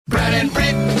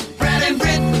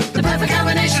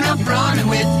of brawn and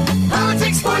wit.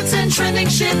 Politics, sports, and trending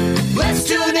shit. Let's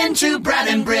tune into Brad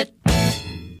and Britt.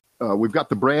 We've got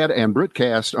the Brad and Britt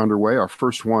cast underway, our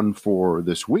first one for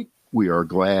this week. We are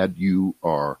glad you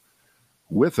are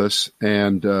with us.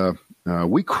 And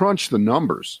we crunched the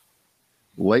numbers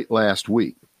late last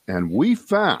week, and we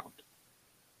found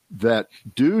that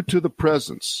due to the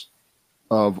presence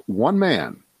of one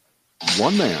man,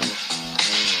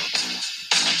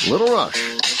 Little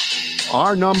Rush,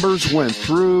 our numbers went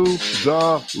through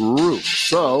the roof.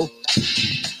 So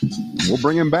we'll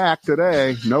bring him back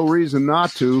today. No reason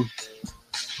not to.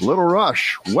 Little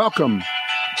Rush, welcome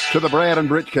to the Brad and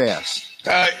Britt cast.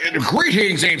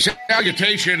 Greetings and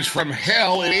salutations from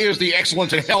hell. It is the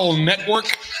Excellence in Hell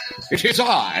Network. It is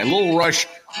I, Little Rush,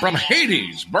 from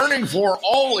Hades, burning for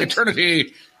all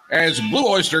eternity. As Blue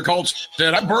Oyster Cult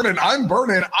said, I'm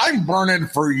burning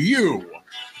for you.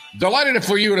 Delighted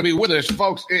for you to be with us,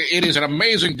 folks. It is an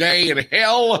amazing day in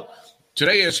hell.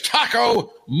 Today is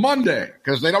Taco Monday,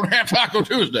 because they don't have Taco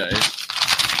Tuesday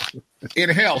in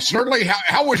hell. Snurdly,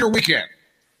 how was your weekend?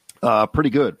 Pretty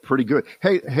good.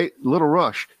 Hey, Little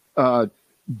Rush,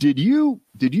 did you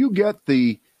get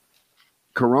the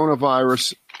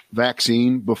coronavirus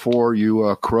vaccine before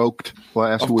you croaked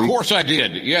last week? Of course I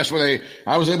did. Yes,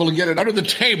 I was able to get it under the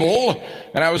table,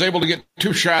 and I was able to get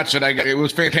 2 shots, and it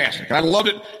was fantastic. And I loved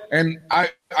it, and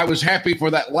I was happy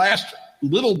for that last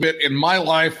little bit in my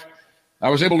life. I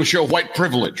was able to show white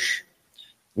privilege.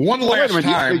 One last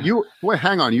time.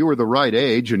 Hang on. You were the right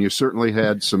age, and you certainly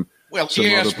had some. Well,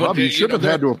 yes, other problems. You shouldn't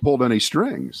have had to have pulled any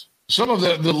strings. Some of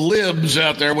the libs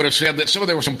out there would have said that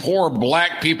there were some poor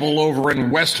black people over in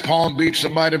West Palm Beach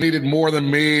that might have needed more than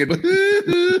me.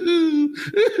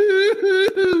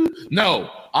 No,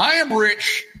 I am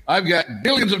rich. I've got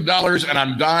billions of dollars, and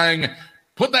I'm dying.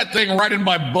 Put that thing right in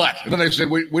my butt. And then they said,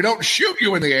 we don't shoot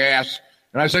you in the ass.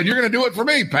 And I said, you're going to do it for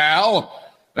me, pal.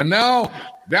 And now,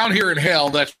 down here in hell,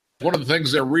 that's one of the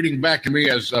things they're reading back to me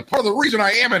as part of the reason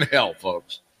I am in hell,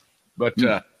 folks. But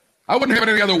I wouldn't have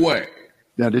it any other way.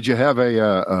 Now, did you have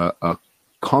a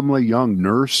comely young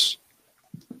nurse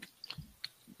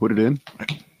put it in?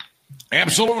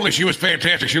 Absolutely. She was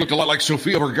fantastic. She looked a lot like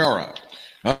Sofia Vergara.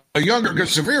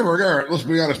 Because Sofia Vergara, let's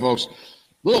be honest, folks,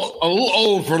 a little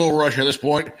old for Little Rush at this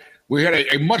point. We had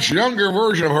a much younger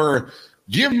version of her.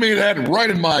 Give me that right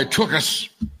in my tuchus.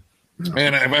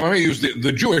 And if I may use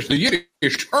the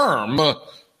Yiddish term,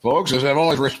 folks, as I've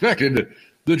always respected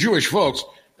the Jewish folks,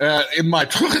 in my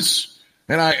tuchus.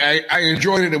 And I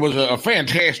enjoyed it. It was a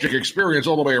fantastic experience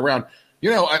all the way around. You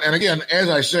know, and again, as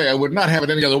I say, I would not have it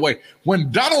any other way.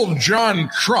 When Donald John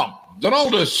Trump,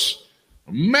 Donaldus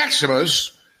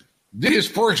Maximus, did his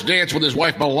first dance with his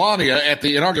wife Melania at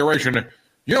the inauguration,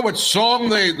 you know what song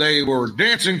they were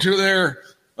dancing to there,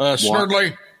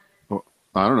 Snurdly?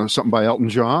 I don't know, something by Elton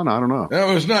John? I don't know.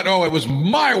 It was not. No, it was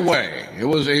My Way. It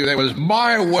was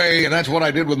My Way, and that's what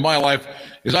I did with my life,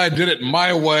 is I did it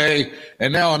my way,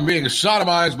 and now I'm being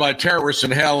sodomized by terrorists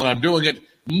in hell, and I'm doing it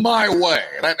my way.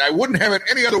 And I wouldn't have it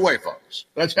any other way, folks.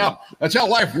 That's how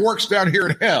life works down here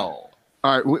in hell.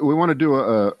 All right, we want to do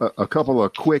a couple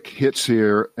of quick hits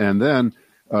here, and then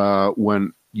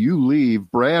when you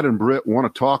leave, Brad and Britt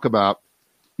want to talk about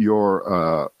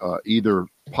your either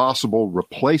possible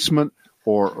replacement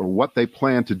or what they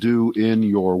plan to do in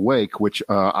your wake, which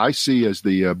I see as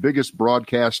the biggest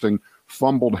broadcasting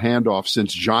fumbled handoff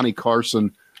since Johnny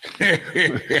Carson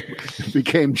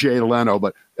became Jay Leno.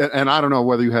 But and I don't know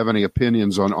whether you have any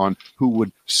opinions on who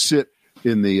would sit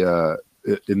in the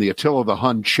Attila the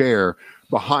Hun chair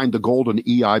behind the golden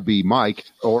EIB mic,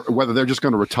 or whether they're just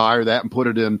going to retire that and put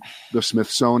it in the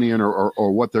Smithsonian,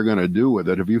 or what they're going to do with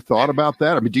it. Have you thought about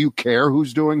that? I mean, do you care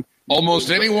who's doing? Almost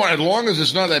anyone, as long as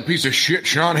it's not that piece of shit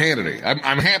Sean Hannity.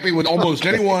 I'm happy with almost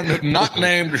anyone not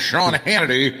named Sean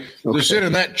Hannity to sit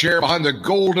in that chair behind the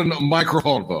golden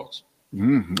microphone, folks.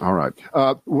 All right.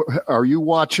 Are you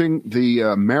watching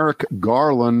the Merrick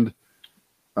Garland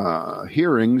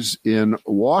hearings in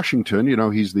Washington? You know,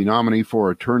 he's the nominee for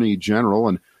Attorney General,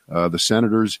 and the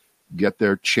senators get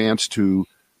their chance to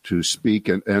speak,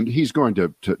 and he's going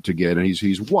to get, and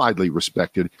he's widely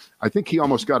respected. I think he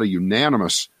almost got a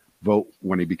unanimous vote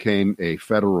when he became a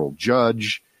federal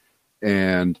judge,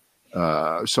 and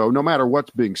so no matter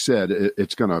what's being said,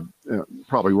 it's going to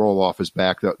probably roll off his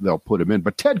back. They'll put him in.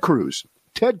 But Ted Cruz,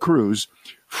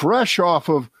 fresh off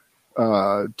of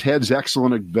Ted's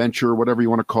excellent adventure, whatever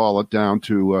you want to call it, down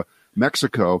to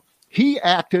Mexico, he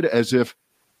acted as if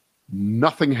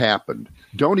Nothing happened.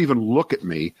 Don't even look at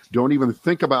me. Don't even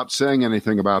think about saying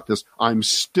anything about this. I'm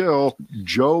still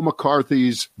Joe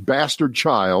McCarthy's bastard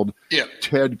child,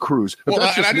 Ted Cruz. Well,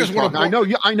 I just want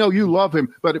to. I know you love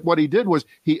him, but what he did was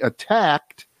he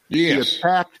attacked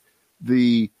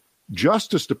the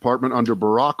Justice Department under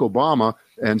Barack Obama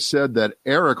and said that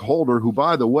Eric Holder, who,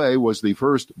 by the way, was the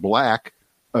first black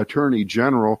attorney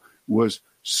general, was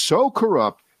so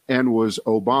corrupt and was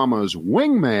Obama's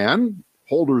wingman.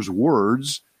 Holder's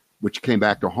words, which came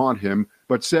back to haunt him,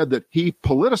 but said that he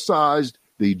politicized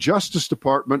the Justice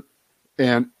Department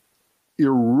and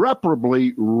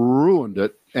irreparably ruined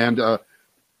it. And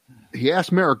he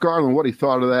asked Merrick Garland what he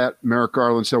thought of that. Merrick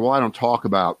Garland said, well, I don't talk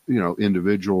about,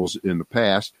 individuals in the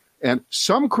past. And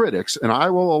some critics, and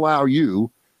I will allow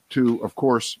you to, of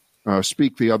course,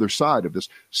 speak the other side of this.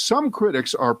 Some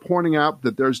critics are pointing out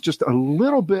that there's just a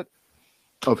little bit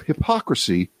of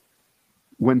hypocrisy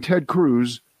when Ted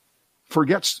Cruz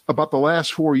forgets about the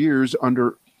last 4 years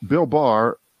under Bill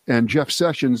Barr and Jeff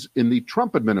Sessions in the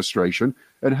Trump administration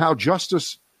and how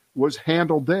justice was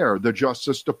handled there, the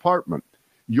Justice Department.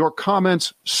 Your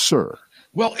comments, sir?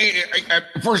 Well,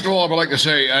 first of all, I would like to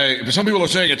say, some people are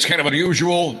saying it's kind of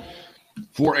unusual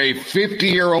for a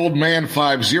 50-year-old man,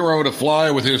 5'0", to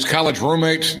fly with his college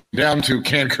roommates down to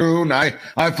Cancun.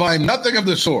 I find nothing of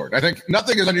the sort. I think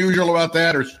nothing is unusual about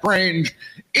that or strange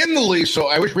in the least. So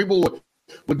I wish people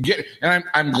would get. And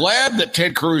I'm glad that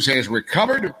Ted Cruz has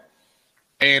recovered.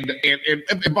 And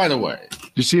by the way,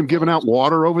 did you see him giving out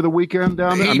water over the weekend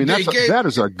down there? That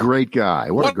is a great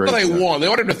guy. What a great guy. Want? They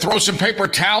wanted to throw some paper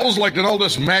towels like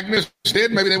Donaldus Magnus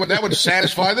did. Maybe that would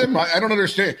satisfy them. I don't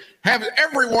understand. Have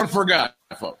everyone forgot,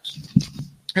 folks?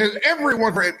 Has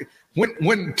everyone forgot?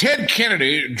 When Ted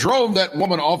Kennedy drove that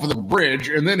woman off of the bridge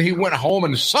and then he went home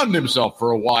and sunned himself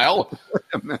for a while.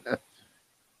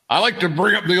 I like to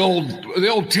bring up the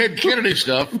old Ted Kennedy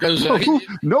stuff because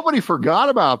nobody forgot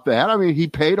about that. I mean, he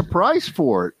paid a price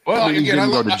for it. Well, he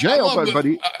didn't go to jail,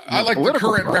 I like the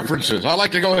current references. I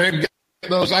like to go ahead and get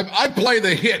those. I play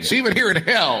the hits, even here in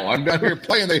hell. I'm down here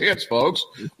playing the hits, folks,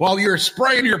 while you're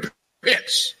spraying your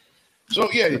pits. So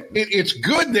yeah, it's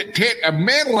good that a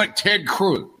man like Ted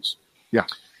Cruz,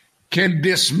 can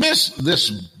dismiss this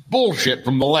bullshit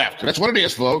from the left. That's what it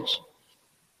is, folks.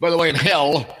 By the way, in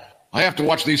hell, I have to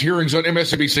watch these hearings on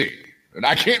MSNBC, and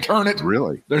I can't turn it.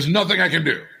 Really? There's nothing I can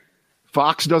do.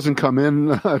 Fox doesn't come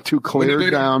in to clear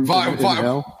down in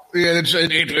hell? Yeah,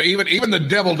 even the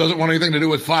devil doesn't want anything to do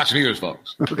with Fox News,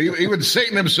 folks. Even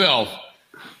Satan himself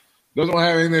doesn't want to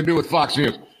have anything to do with Fox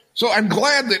News. So I'm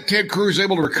glad that Ted Cruz is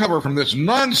able to recover from this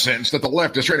nonsense that the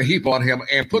left is trying to heap on him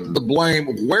and put the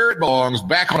blame where it belongs,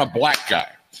 back on a black guy.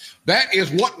 That is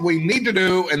what we need to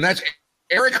do, and that's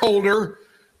Eric Holder,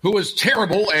 who is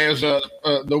terrible as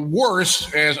the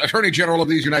worst as Attorney General of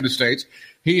these United States.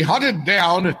 He hunted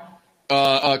down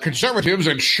conservatives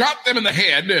and shot them in the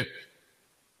head.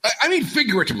 I mean,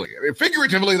 figuratively.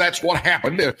 Figuratively, that's what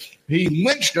happened. He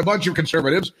lynched a bunch of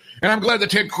conservatives, and I'm glad that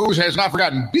Ted Cruz has not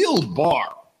forgotten. Bill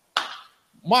Barr.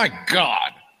 My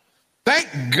God.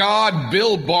 Thank God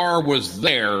Bill Barr was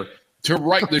there to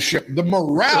right the ship. The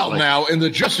morale now in the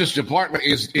Justice Department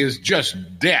is just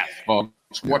death, folks.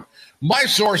 What my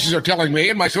sources are telling me,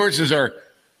 and my sources are,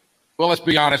 well, let's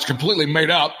be honest, completely made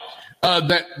up,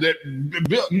 that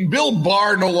Bill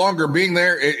Barr no longer being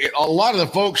there, a lot of the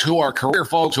folks who are career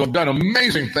folks who have done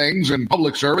amazing things in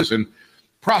public service and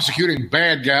prosecuting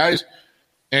bad guys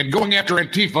and going after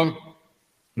Antifa,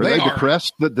 Are they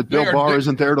depressed that Bill Barr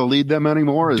isn't there to lead them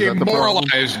anymore? Is that the problem?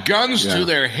 Demoralized, guns to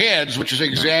their heads, which is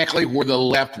exactly where the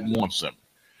left wants them.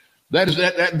 That is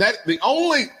the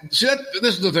only. See,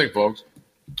 this is the thing, folks.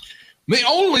 The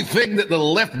only thing that the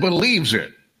left believes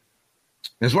in,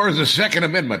 as far as the Second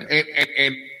Amendment,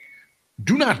 and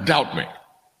do not doubt me.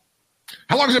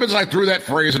 How long has it been since I threw that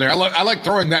phrase in there? I like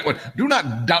throwing that one. Do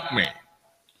not doubt me.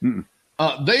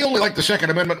 They only like the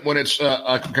Second Amendment when it's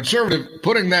a conservative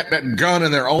putting that gun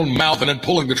in their own mouth and then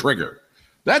pulling the trigger.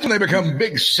 That's when they become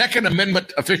big Second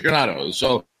Amendment aficionados.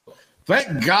 So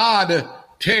thank God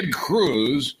Ted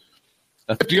Cruz,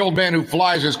 a 50-year-old man who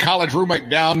flies his college roommate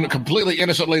down completely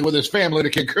innocently with his family to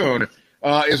Cancun,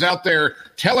 is out there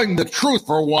telling the truth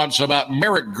for once about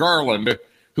Merrick Garland,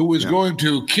 who is going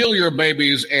to kill your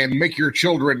babies and make your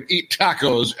children eat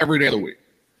tacos every day of the week.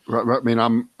 Right, I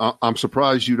mean, I'm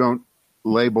surprised you don't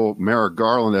label Merrick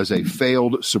Garland as a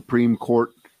failed Supreme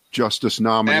Court justice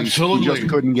nominee. Absolutely. He just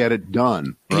couldn't get it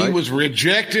done. Right? He was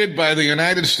rejected by the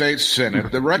United States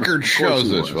Senate. The record shows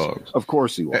this, folks. Of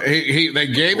course he was. They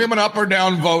gave him an up or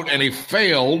down vote, and he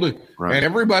failed. Right. And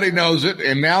everybody knows it.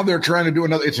 And now they're trying to do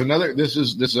another. This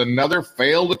is another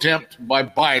failed attempt by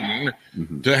Biden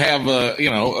to have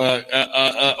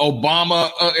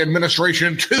Obama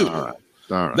administration 2. All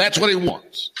right. That's what he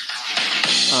wants.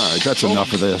 All right, that's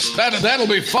enough of this. That'll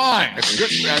be fine. It's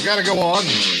good. I got to go on.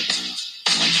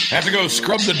 Have to go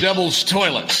scrub the devil's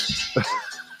toilet.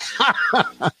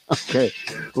 Okay.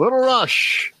 Little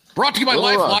Rush. Brought to you by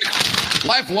LifeLock.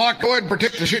 LifeLock, go ahead and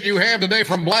protect the shit you have today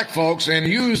from black folks and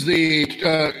use the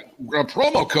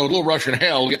promo code Little Rush in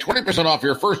Hell. Get 20% off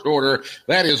your first order.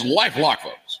 That is LifeLock,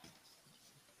 folks.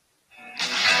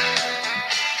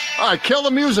 All right, kill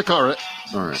the music. All right.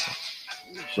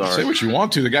 Sorry. Say what you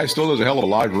want to. The guy still does a hell of a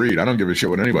live read. I don't give a shit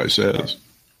what anybody says.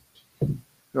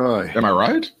 Am I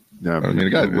right? Yeah, I mean,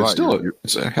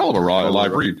 it's a hell of a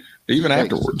live read, even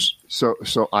afterwards. So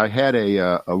I had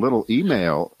a little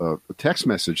email, a text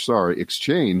message,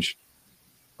 exchange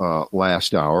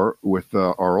last hour with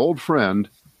our old friend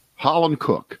Holland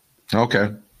Cook.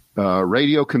 Okay.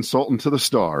 Radio consultant to the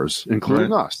stars,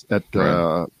 including us at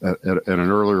an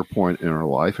earlier point in our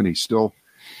life, and he's still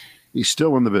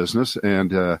in the business,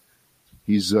 and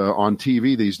he's on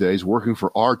TV these days, working for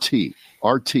RT,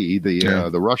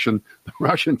 the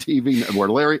Russian TV, where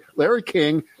Larry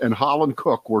King and Holland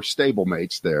Cook were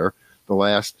stablemates there the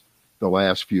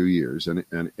last few years, and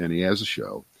he has a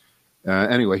show.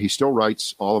 Anyway, he still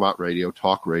writes all about radio,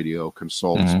 talk radio,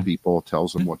 consults people,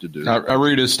 tells them what to do. I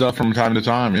read his stuff from time to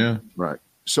time, yeah. Right.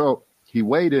 So he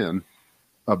weighed in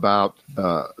about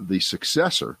the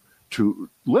successor to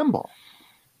Limbaugh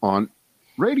on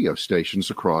radio stations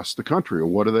across the country, or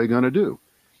what are they going to do?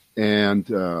 And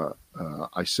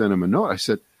I sent him a note. I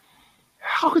said,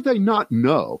 how could they not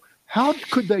know? How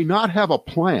could they not have a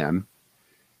plan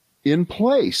in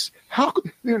place? How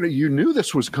could, you knew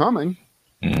this was coming.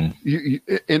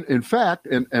 In fact,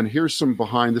 and here's some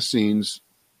behind the scenes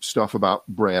stuff about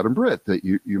Brad and Britt that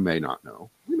you may not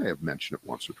know. We may have mentioned it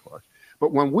once or twice.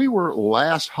 But when we were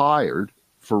last hired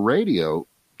for radio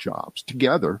jobs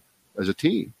together as a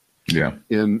team,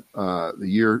 in the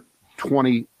year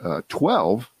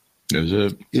 2012,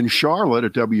 in Charlotte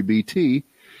at WBT,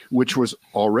 which was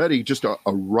already just a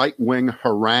right-wing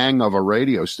harangue of a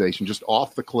radio station, just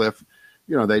off the cliff.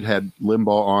 They'd had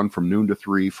Limbaugh on from noon to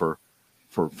 3 for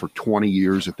 20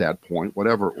 years at that point,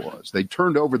 whatever it was. They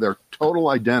turned over their total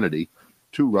identity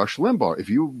to Rush Limbaugh. If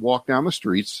you walk down the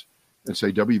streets and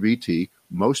say WBT,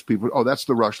 most people, that's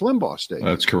the Rush Limbaugh station.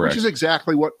 That's correct. Which is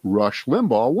exactly what Rush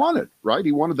Limbaugh wanted, right?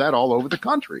 He wanted that all over the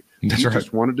country. He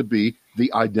just wanted to be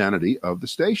the identity of the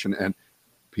station. And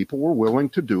people were willing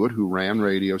to do it who ran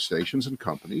radio stations and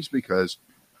companies because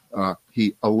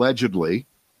he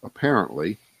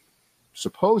apparently,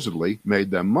 supposedly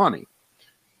made them money.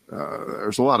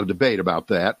 There's a lot of debate about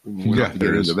that. We don't have to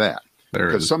get into that.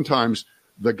 Because sometimes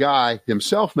the guy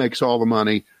himself makes all the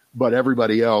money, but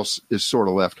everybody else is sort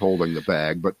of left holding the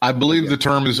bag. But I believe the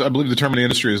term in the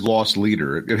industry is lost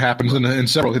leader. It happens in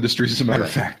several industries, as a matter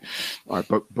of fact. All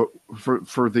right, but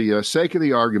for the sake of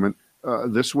the argument,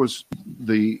 this was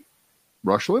the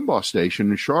Rush Limbaugh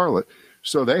station in Charlotte.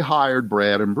 So they hired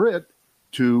Brad and Britt,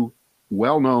 two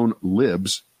well-known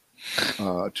libs,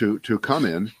 to come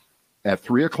in at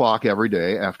 3:00 every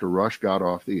day after Rush got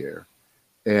off the air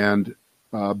and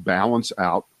balance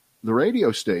out the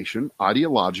radio station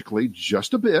ideologically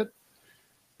just a bit,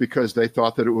 because they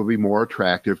thought that it would be more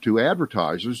attractive to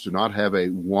advertisers to not have a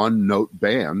one-note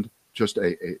band, just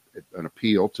an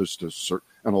appeal to certain.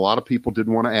 And a lot of people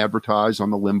didn't want to advertise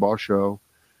on the Limbaugh show.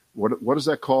 What is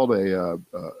that called? A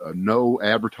no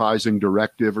advertising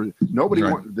directive? Or nobody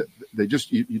want. They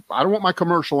just. I don't want my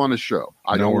commercial on the show.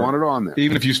 I don't want it on there.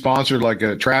 Even if you sponsored like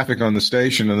a traffic on the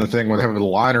station and the thing would have a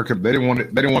liner, they didn't want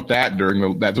it. They didn't want that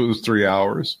during those 3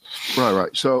 hours. Right.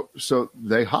 So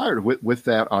they hired with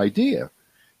that idea,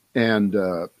 and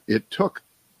it took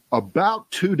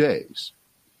about 2 days.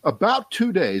 About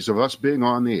 2 days of us being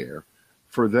on the air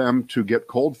for them to get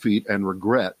cold feet and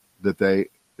regret that they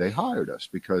hired us,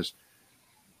 because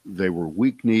they were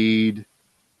weak-kneed,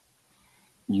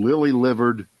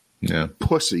 lily-livered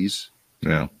pussies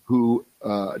who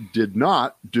did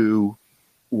not do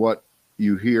what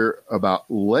you hear about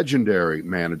legendary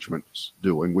managements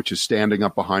doing, which is standing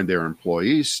up behind their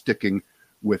employees, sticking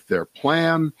with their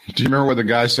plan. Do you remember what the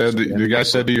guy said? The guy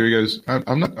said to you, he goes,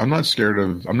 "I'm not scared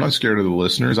of the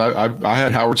listeners. I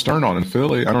had Howard Stern on in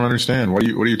Philly. I don't understand. What are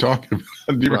you talking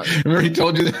about?" Do you remember he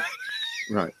told you that?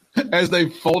 Right. As they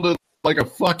folded like a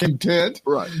fucking tent.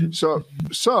 Right. So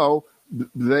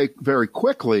they very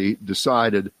quickly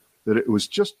decided that it was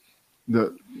just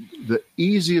the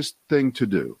easiest thing to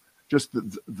do, just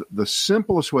the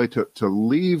simplest way to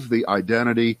leave the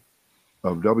identity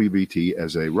of WBT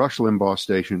as a Rush Limbaugh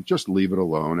station, just leave it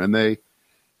alone. And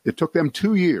it took them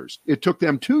 2 years. It took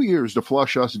them 2 years to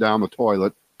flush us down the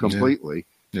toilet completely.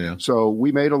 Yeah. So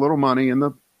we made a little money in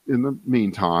the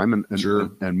meantime and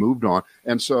Sure. and moved on.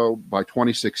 And so by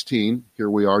 2016, here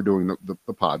we are doing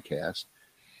the podcast.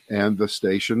 And the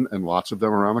station and lots of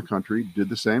them around the country did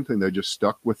the same thing. They just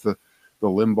stuck with the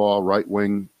Limbaugh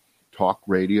right-wing talk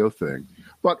radio thing.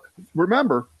 But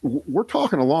remember, we're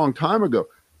talking a long time ago.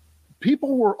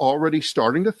 People were already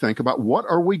starting to think about, what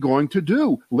are we going to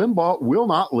do? Limbaugh will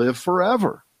not live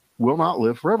forever. Will not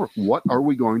live forever. What are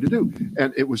we going to do?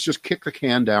 And it was just kick the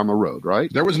can down the road,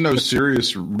 right? There was no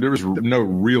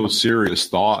real serious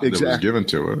thought that was given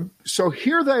to it. So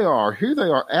here they are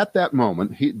at that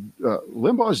moment.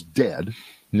 Limbaugh's dead.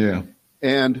 Yeah.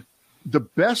 And the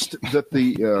best that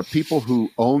the people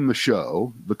who own the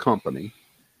show, the company,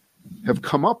 have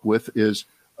come up with is,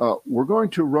 we're going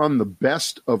to run the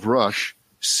best of Rush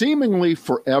seemingly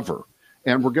forever.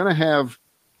 And we're going to have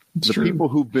people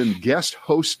who've been guest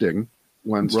hosting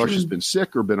when Rush has been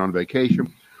sick or been on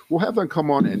vacation. We'll have them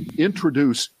come on and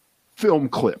introduce film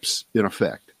clips, in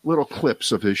effect, little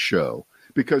clips of his show.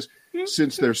 Because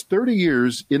since there's 30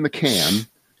 years in the can,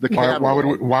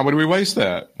 why would we waste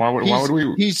that? Why would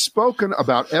we? He's spoken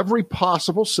about every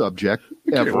possible subject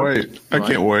ever. I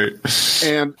can't wait.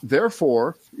 And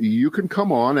therefore, you can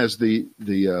come on as the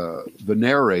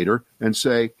narrator and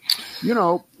say,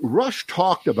 Rush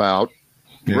talked about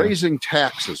raising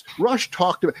taxes. Rush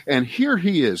talked about, and here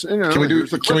he is. Can we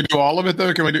do all of it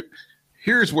though?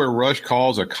 Here's where Rush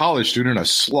calls a college student a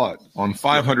slut on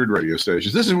 500 radio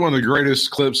stations. This is one of the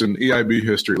greatest clips in EIB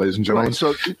history, ladies and gentlemen. Right.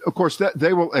 So, of course,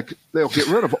 they'll get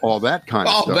rid of all that kind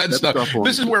of stuff. That stuff.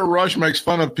 This is where Rush makes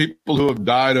fun of people who have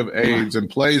died of AIDS and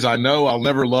plays "I Know I'll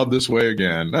Never Love This Way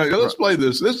Again." Now, let's play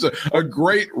this. This is a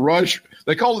great Rush.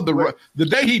 They called it the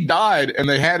day he died, and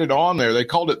they had it on there. They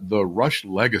called it the Rush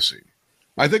Legacy.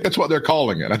 I think that's what they're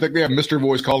calling it. I think they have Mr.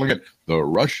 Voice calling it the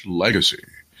Rush Legacy.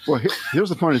 Well, here's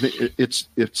the funny thing.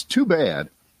 It's too bad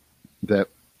that,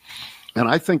 and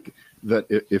I think that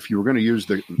if you were going to use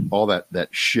all that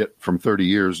shit from 30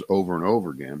 years over and over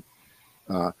again,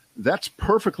 that's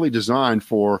perfectly designed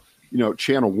for,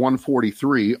 channel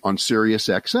 143 on Sirius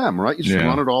XM, right? You just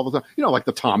run it all the time. Like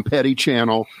the Tom Petty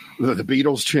channel, the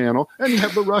Beatles channel, and you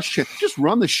have the Rush channel. Just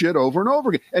run the shit over and over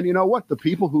again. And you know what? The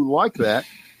people who like that,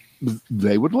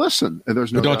 they would listen, and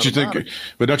there's no. But don't you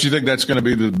think that's going to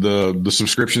be the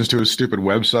subscriptions to his stupid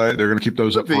website? They're going to keep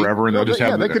those up forever, and they'll just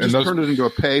have. They could just turn it into a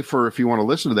pay for if you want to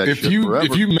listen to that. If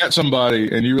you met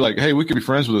somebody and you were like, "Hey, we could be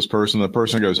friends with this person," the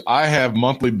person goes, "I have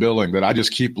monthly billing that I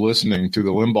just keep listening to the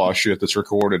Limbaugh shit that's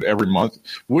recorded every month."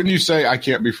 Wouldn't you say, "I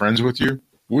can't be friends with you"?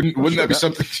 Wouldn't that be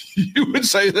something you would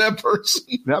say to that person?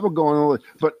 That would go on.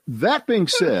 But that being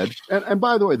said, and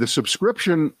by the way, the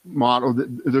subscription model,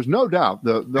 there's no doubt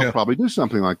they'll probably do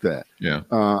something like that. Yeah.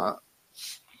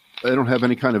 They don't have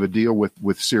any kind of a deal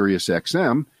with Sirius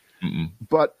XM,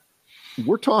 but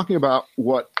we're talking about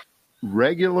what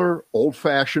regular,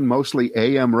 old-fashioned, mostly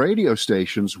AM radio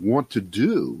stations want to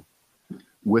do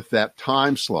with that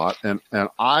time slot. And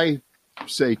I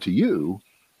say to you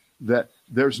that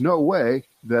there's no way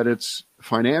that it's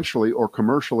financially or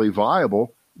commercially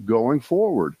viable going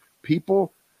forward.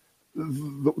 People,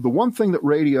 the one thing that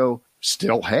radio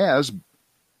still has,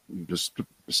 just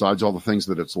besides all the things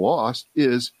that it's lost,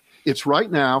 is it's right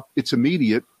now, it's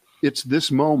immediate, it's this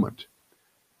moment.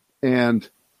 And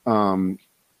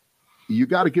you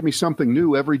got to give me something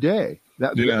new every day.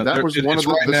 That was one of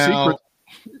the secrets.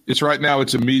 It's right now,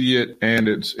 it's immediate, and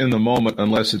it's in the moment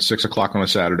unless it's 6 o'clock on a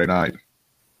Saturday night.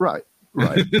 Right.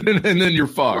 Right. And then you're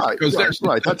fucked.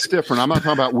 Right. That's different. I'm not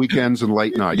talking about weekends and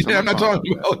late nights. Yeah, I'm not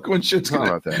talking about when shit's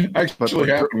going to actually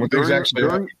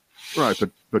happen. Right.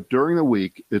 But during the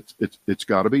week, it's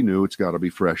got to be new. It's got to be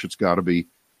fresh. It's got to be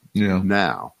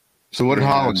now. So what did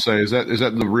Holland say? Is that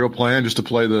the real plan? Just to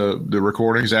play the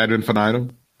recordings ad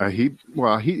infinitum? He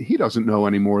doesn't know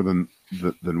any more than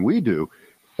we do.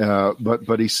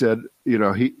 But he said,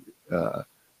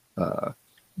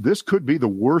 this could be the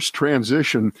worst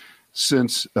transition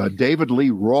since David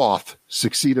Lee Roth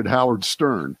succeeded Howard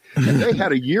Stern. And they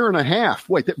had a year and a half.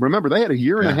 Remember, they had a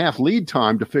year and a half lead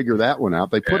time to figure that one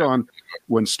out. They put on,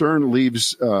 when Stern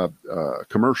leaves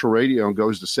commercial radio and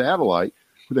goes to satellite,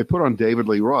 they put on David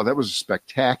Lee Roth. That was a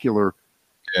spectacular.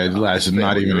 Yeah, it lasted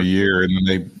not even a year.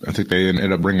 And I think they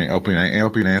ended up bringing Opie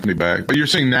and Anthony back. But you're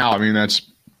seeing now, I mean,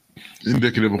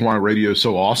 indicative of why radio is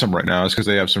so awesome right now is because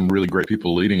they have some really great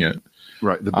people leading it.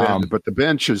 Right. But the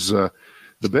bench is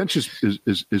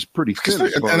pretty thin.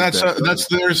 And that's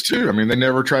theirs too. I mean, they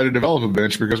never try to develop a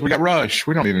bench because we got Rush.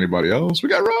 We don't need anybody else. We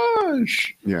got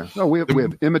Rush. Yeah. No, we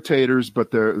have imitators,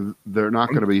 but they're not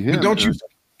going to be him. Don't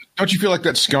you feel like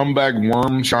that scumbag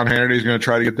worm Sean Hannity is going to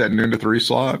try to get that noon to 3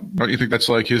 slot? Don't you think that's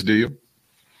like his deal?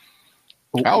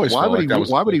 Why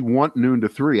would he want noon to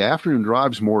 3? Afternoon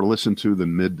drive's more listened to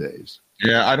than middays.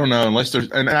 Yeah, I don't know. Unless there's,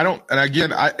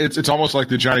 it's almost like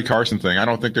the Johnny Carson thing. I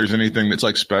don't think there's anything that's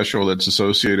like special that's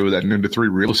associated with that noon to 3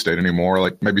 real estate anymore.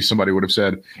 Like maybe somebody would have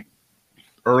said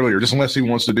earlier, just unless he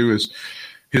wants to do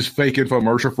his fake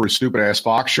infomercial for his stupid ass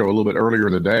Fox show a little bit earlier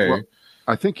in the day. Well,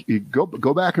 I think you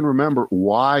go back and remember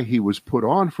why he was put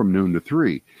on from noon to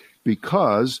 3,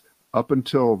 because up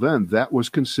until then, that was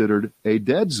considered a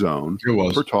dead zone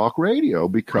for talk radio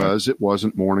because it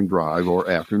wasn't morning drive or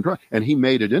afternoon drive. And he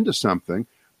made it into something,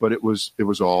 but it was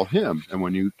all him. And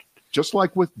when you, just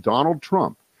like with Donald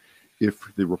Trump,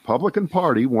 if the Republican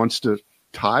Party wants to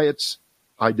tie its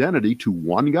identity to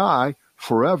one guy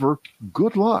forever,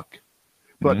 good luck.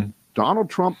 But Donald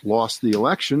Trump lost the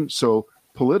election, so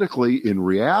politically, in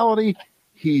reality,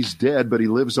 he's dead, but he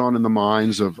lives on in the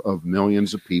minds of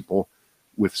millions of people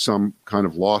with some kind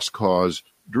of lost cause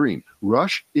dream.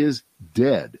 Rush is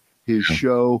dead. His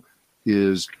show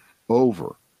is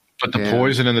over. But the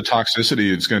poison and the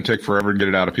toxicity, it's going to take forever to get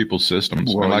it out of people's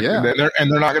systems. Well, they're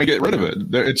not going to get rid of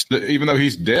it. Even though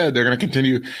he's dead, they're going to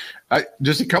continue.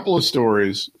 Just a couple of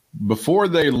stories. Before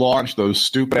they launched those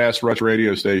stupid-ass Rush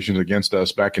radio stations against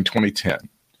us back in 2010,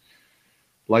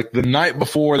 like the night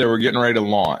before they were getting ready to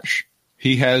launch,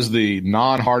 he has the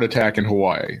non-heart attack in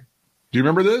Hawaii. Do you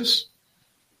remember this?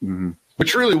 Mm-hmm.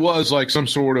 Which really was like some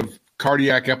sort of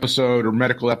cardiac episode or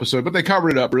medical episode, but they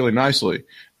covered it up really nicely.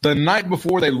 The night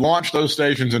before they launched those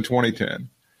stations in 2010,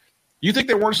 you think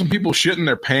there weren't some people shitting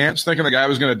their pants thinking the guy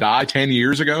was going to die 10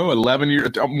 years ago, 11 years,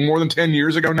 more than 10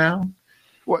 years ago now?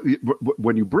 Well,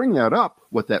 when you bring that up,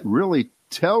 what that really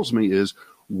tells me is,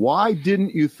 why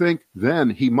didn't you think then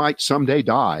he might someday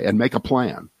die and make a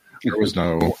plan? There was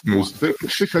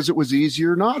because it was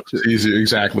easier not to.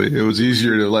 Exactly. It was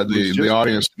easier to let the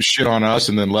audience shit on us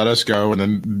and then let us go and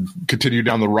then continue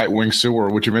down the right-wing sewer,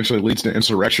 which eventually leads to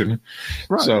insurrection.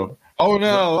 Right. So, oh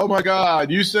no, oh my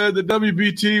God, you said that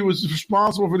WBT was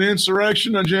responsible for the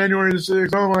insurrection on January the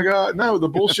 6th. Oh my God. No, the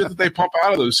bullshit that they pump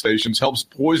out of those stations helps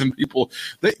poison people.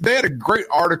 They had a great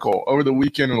article over the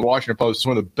weekend in the Washington Post. It's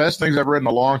one of the best things I've read in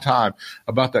a long time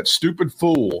about that stupid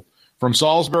fool from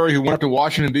Salisbury who went up to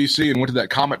Washington, D.C. and went to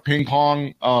that Comet Ping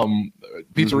Pong pizzeria.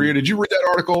 Mm-hmm. Did you read that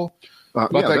article?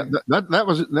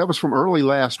 That was from early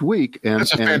last week. And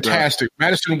that's fantastic.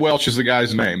 Madison Welch is the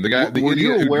guy's name. Were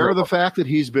you aware of the fact that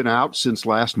he's been out since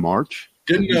last March?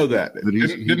 Didn't know that.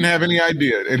 Didn't have any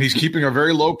idea. And he's keeping a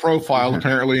very low profile,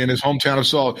 apparently, in his hometown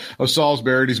of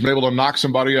Salisbury. And he's been able to knock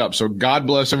somebody up. So God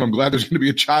bless him. I'm glad there's going to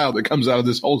be a child that comes out of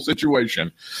this whole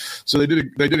situation. So they did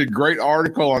a great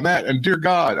article on that. And dear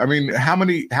God, I mean, how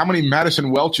many Madison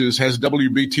Welches has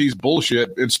WBT's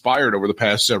bullshit inspired over the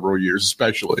past several years,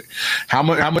 especially? How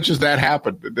much has that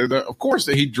happened? Of course,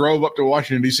 he drove up to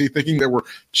Washington, D.C. thinking there were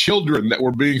children that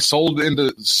were being sold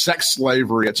into sex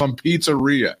slavery at some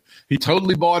pizzeria. He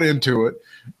totally bought into it.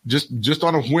 Just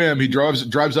on a whim, he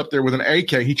drives up there with an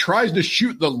AK. He tries to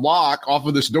shoot the lock off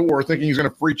of this door thinking he's going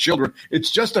to free children.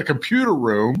 It's just a computer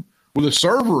room with a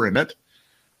server in it.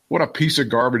 What a piece of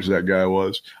garbage that guy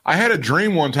was. I had a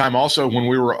dream one time also when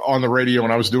we were on the radio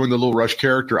and I was doing the Little Rush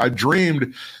character. I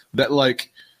dreamed that like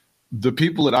the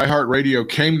people at iHeartRadio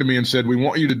came to me and said, we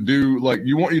want you to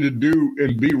do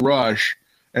and be Rush.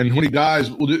 And when he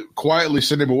dies, we'll quietly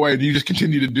send him away, and you just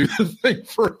continue to do the thing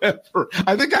forever.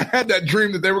 I think I had that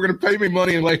dream that they were going to pay me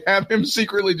money and like have him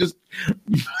secretly just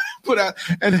put out.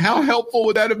 And how helpful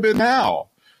would that have been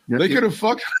now? They could have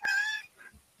fucked.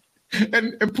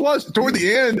 And plus, toward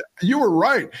the end, you were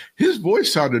right. His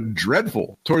voice sounded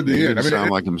dreadful toward the end. He didn't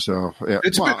sound like himself. Yeah.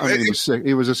 He was sick.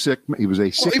 He was a sick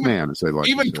man, as they like.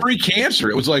 Even pre-cancer,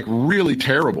 it was like really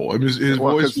terrible. His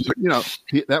voice was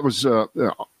like, that was.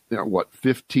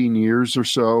 15 years or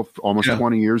so, almost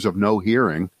 20 years of no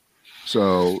hearing.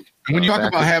 So when you talk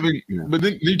about but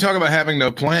then you talk about having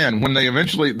no plan. When they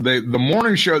eventually, the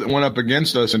morning show that went up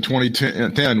against us in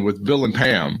 2010 with Bill and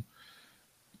Pam.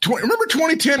 Remember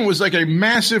 2010 was like a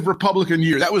massive Republican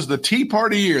year. That was the Tea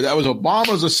Party year. That was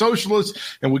Obama's a socialist,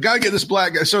 and we got to get this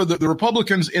black guy. So the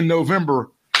Republicans in November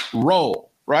roll.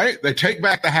 Right? They take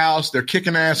back the House. They're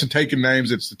kicking ass and taking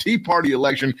names. It's the Tea Party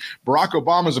election. Barack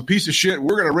Obama's a piece of shit.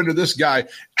 We're going to render this guy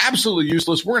absolutely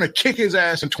useless. We're going to kick his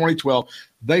ass in 2012.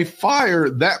 They fire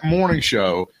that morning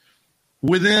show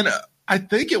within, I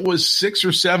think it was 6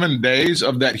 or 7 days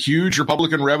of that huge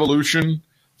Republican Revolution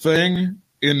thing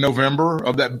in November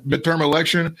of that midterm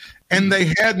election, and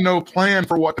they had no plan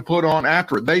for what to put on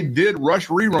after it. They did rush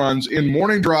reruns in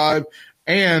Morning Drive,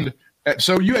 and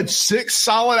so you had 6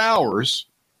 solid hours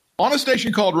on a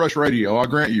station called Rush Radio, I'll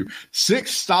grant you,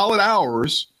 6 solid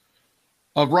hours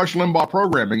of Rush Limbaugh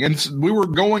programming. And we were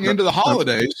going into the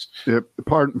holidays.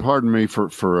 Pardon me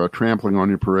for trampling on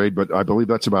your parade, but I believe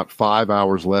that's about 5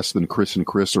 hours less than Chris and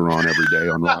Chris are on every day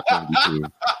on Rock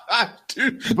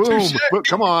 92. Boom!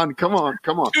 Come on!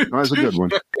 That's a good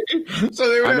one.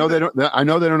 So I know they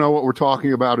don't know what we're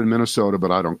talking about in Minnesota,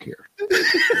 but I don't care.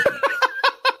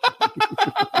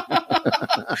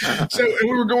 So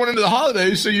we were going into the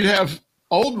holidays, so you'd have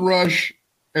old Rush.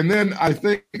 And then I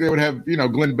think they would have,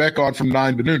 Glenn Beck on from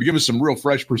 9 to noon to give us some real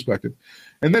fresh perspective.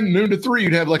 And then noon to 3,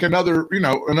 you'd have like another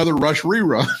Rush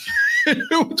rerun.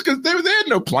 Because they had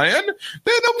no plan.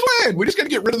 They had no plan. We just got to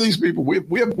get rid of these people.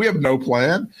 We have no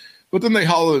plan. But then they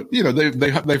hired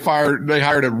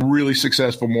a really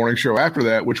successful morning show after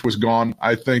that, which was gone,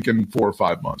 I think, in 4 or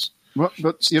 5 months. Well,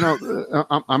 but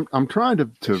I'm trying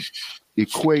to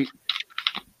equate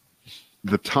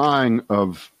the tying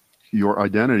of your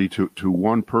identity to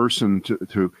one person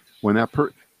to when that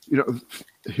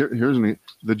here's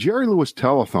the Jerry Lewis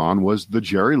telethon was the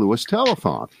Jerry Lewis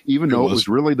telethon, even though it was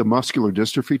really the muscular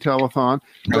dystrophy telethon,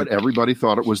 but everybody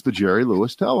thought it was the Jerry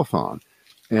Lewis telethon.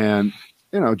 And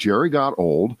Jerry got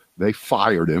old, they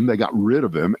fired him, they got rid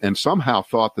of him, and somehow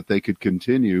thought that they could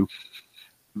continue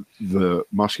the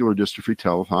muscular dystrophy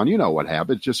telethon. You know what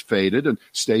happened? It just faded and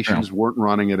stations weren't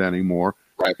running it anymore.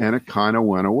 Right. And it kind of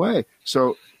went away.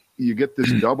 So you get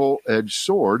this double-edged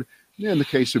sword. In the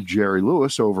case of Jerry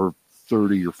Lewis, over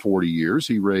 30 or 40 years,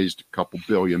 he raised a couple $1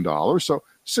 billion. So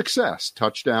success,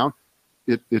 touchdown.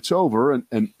 It's over,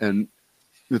 and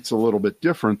it's a little bit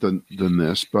different than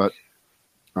this. But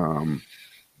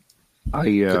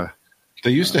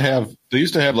they used to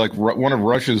have like one of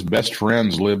Rush's best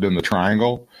friends lived in the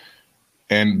Triangle,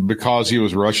 and because he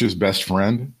was Rush's best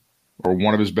friend, or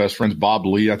one of his best friends, Bob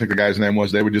Lee, I think the guy's name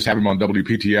was, they would just have him on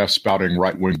WPTF spouting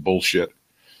right-wing bullshit.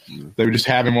 They would just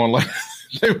have him on.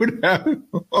 They would have him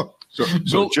on. So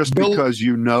because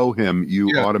you know him,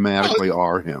 you automatically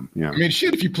are him. Yeah. I mean,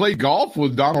 shit, if you played golf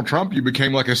with Donald Trump, you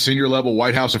became like a senior-level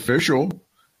White House official.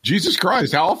 Jesus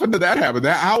Christ, how often did that happen?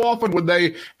 How often would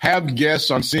they have guests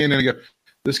on CNN and go,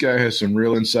 this guy has some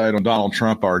real insight on Donald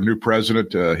Trump, our new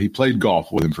president. He played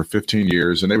golf with him for 15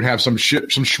 years, and they would have some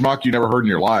schmuck you never heard in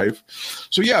your life.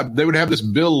 So, yeah, they would have this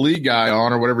Bill Lee guy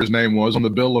on, or whatever his name was, on the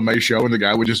Bill LeMay show, and the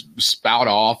guy would just spout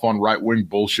off on right-wing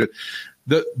bullshit.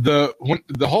 The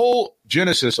whole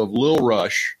genesis of Lil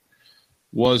Rush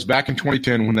was back in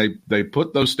 2010 when they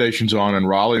put those stations on in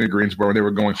Raleigh and Greensboro, and they were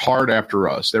going hard after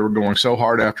us. They were going so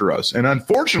hard after us. And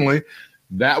unfortunately,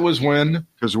 that was when,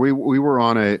 because we were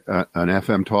on an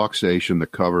FM talk station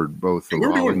that covered both the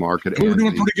Raleigh market and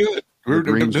doing pretty good. The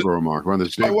Greensboro market. One of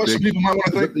those big, some people might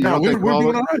want to think, no, we're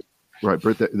doing all right. Right,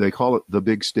 but they call it the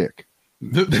big stick.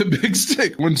 The big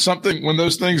stick. When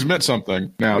those things meant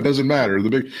something. Now it doesn't matter.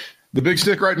 The big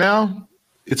stick right now,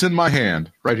 it's in my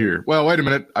hand right here. Well, wait a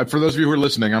minute. For those of you who are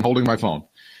listening, I'm holding my phone.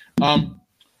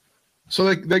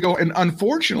 So they go, and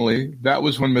unfortunately, that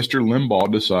was when Mr.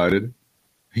 Limbaugh decided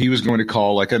he was going to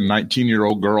call like a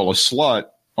 19-year-old girl a slut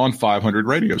on 500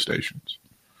 radio stations.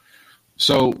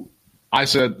 So I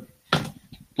said,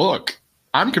 look,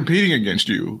 I'm competing against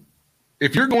you.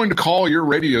 If you're going to call your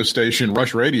radio station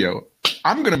Rush Radio,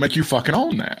 I'm going to make you fucking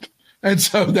own that. And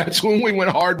so that's when we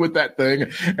went hard with that thing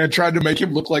and tried to make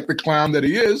him look like the clown that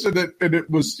he is. And it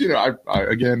was,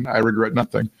 I regret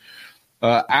nothing.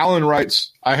 Alan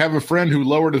writes, I have a friend who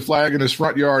lowered a flag in his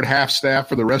front yard half-staff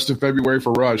for the rest of February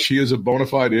for Rush. He is a bona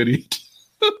fide idiot.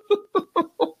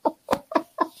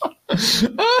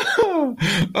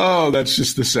 Oh, that's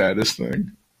just the saddest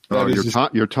thing.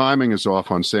 Your timing is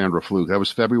off on Sandra Fluke. That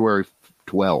was February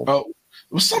 12th. Oh,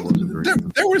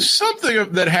 there was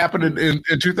something that happened in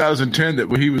 2010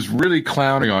 that he was really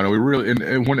clowning on.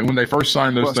 And when they first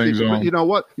signed those things on. You know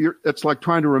what? It's like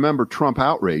trying to remember Trump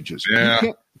outrages. Yeah.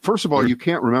 First of all, you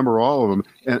can't remember all of them,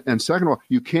 and second of all,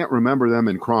 you can't rember them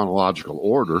in chronological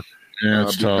order. Yeah,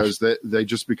 it's because tough. they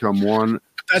just become one.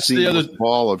 That's the other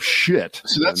ball of shit.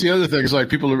 So that's the other thing. It's like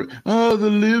people are, the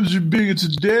libs are bigots.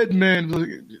 It's dead,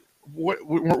 man.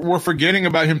 We're forgetting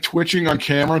about him twitching on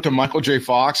camera to Michael J.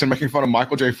 Fox and making fun of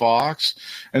Michael J. Fox,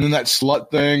 and then that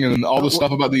slut thing, and all the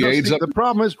stuff about the AIDS. The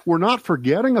problem is we're not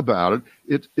forgetting about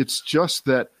it. It's just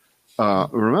that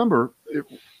remember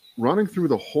running through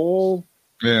the whole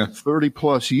 30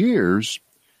 plus years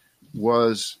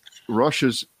was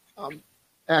Rush's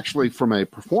actually, from a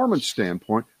performance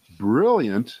standpoint,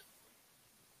 brilliant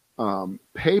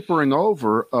papering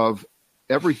over of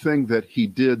everything that he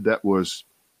did that was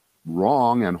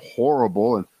wrong and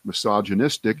horrible and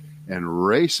misogynistic and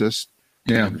racist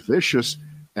and vicious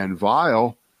and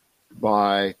vile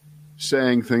by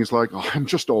saying things like, oh, I'm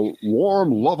just a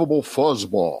warm, lovable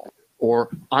fuzzball, or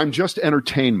I'm just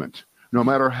entertainment. No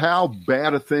matter how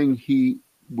bad a thing he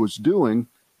was doing,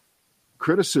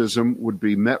 criticism would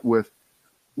be met with,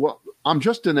 well, I'm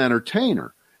just an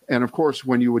entertainer. And of course,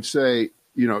 when you would say,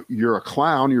 you're a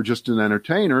clown, you're just an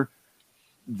entertainer,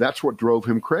 that's what drove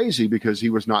him crazy, because he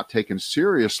was not taken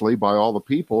seriously by all the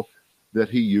people that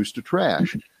he used to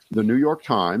trash. The New York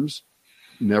Times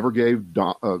never gave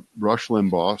Rush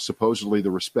Limbaugh supposedly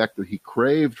the respect that he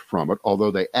craved from it,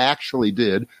 although they actually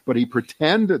did, but he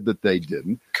pretended that they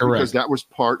didn't. Correct. Because that was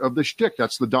part of the shtick.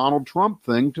 That's the Donald Trump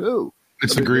thing, too.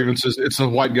 It's the grievances. It's the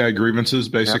white guy grievances,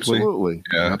 basically. Absolutely.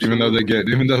 Yeah.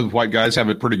 Absolutely. Even though white guys have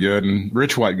it pretty good, and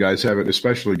rich white guys have it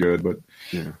especially good. But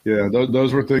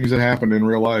those were things that happened in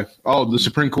real life. Oh, the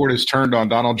Supreme Court has turned on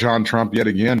Donald John Trump yet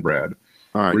again, Brad.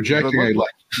 All right. Rejecting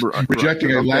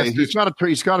a last. He's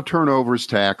got to turn over his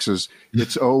taxes.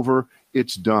 It's over.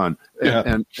 It's done.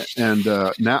 And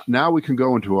now we can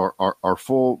go into our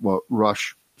full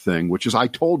Rush thing, which is I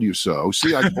told you so.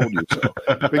 See, I told you so.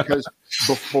 Because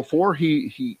before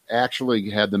he actually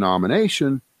had the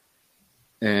nomination,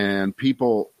 and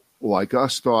people like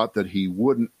us thought that he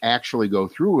wouldn't actually go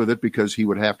through with it because he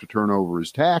would have to turn over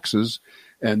his taxes,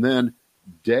 and then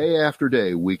day after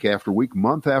day, week after week,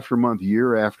 month after month,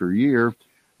 year after year,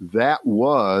 that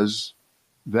was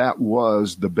the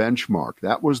benchmark.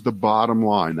 That was the bottom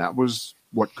line. That was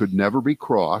what could never be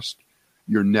crossed.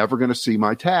 You're never going to see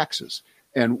my taxes.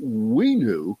 And we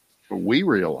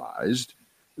realized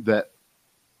that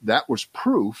was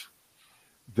proof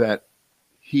that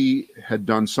he had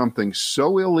done something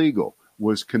so illegal,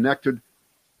 was connected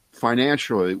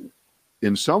financially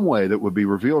in some way that would be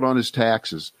revealed on his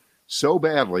taxes so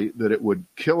badly that it would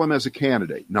kill him as a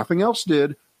candidate. Nothing else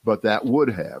did, but that would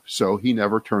have. So he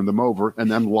never turned them over,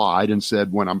 and then lied and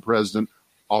said, when I'm president,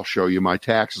 I'll show you my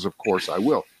taxes. Of course I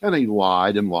will. And he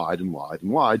lied and lied and lied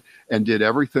and lied and did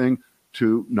everything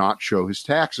to not show his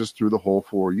taxes through the whole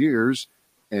 4 years.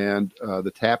 And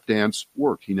the tap dance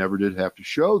worked. He never did have to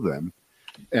show them.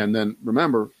 And then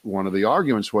remember, one of the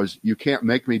arguments was, you can't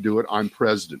make me do it. I'm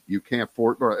president. You can't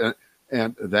force it.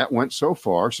 And that went so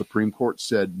far. Supreme Court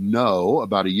said no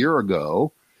about a year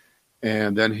ago.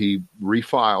 And then he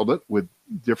refiled it with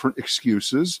different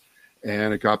excuses.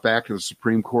 And it got back to the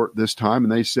Supreme Court this time.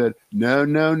 And they said, no,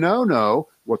 no, no, no.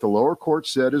 What the lower court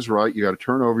said is right. You got to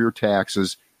turn over your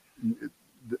taxes.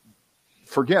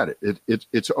 Forget it.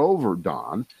 It's over,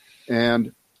 Don.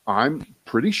 And I'm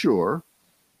pretty sure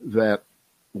that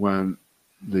when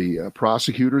the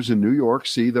prosecutors in New York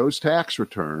see those tax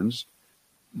returns,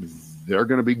 they're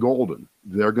going to be golden.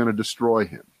 They're going to destroy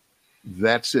him.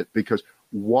 That's it. Because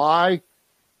why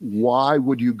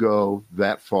would you go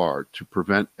that far to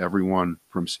prevent everyone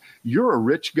from? You're a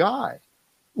rich guy.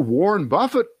 Warren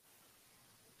Buffett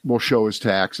will show his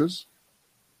taxes.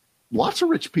 Lots of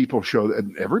rich people show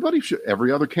that.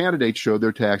 Every other candidate showed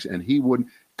their tax, and he wouldn't.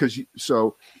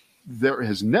 So there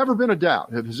has never been a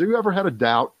doubt. Has you ever had a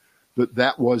doubt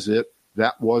that was it?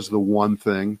 That was the one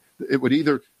thing. It would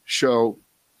either show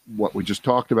what we just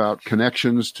talked about,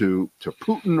 connections to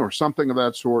Putin or something of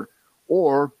that sort,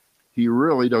 or he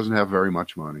really doesn't have very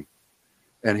much money,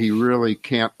 and he really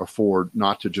can't afford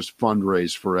not to just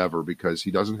fundraise forever because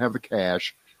he doesn't have the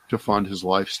cash to fund his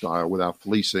lifestyle without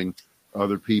fleecing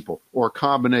other people, or a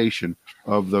combination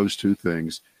of those two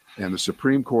things. And the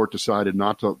Supreme Court decided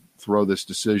not to throw this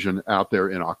decision out there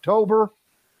in October.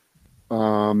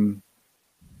 And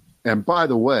by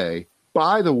the way,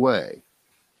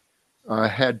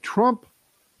 had Trump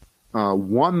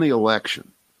won the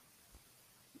election,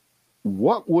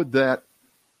 what would that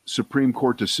Supreme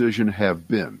Court decision have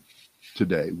been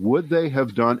today? Would they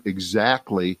have done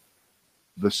exactly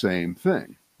the same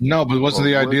thing? No, but wasn't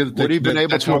the idea that would he been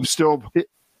able to have still?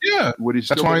 Yeah, would he?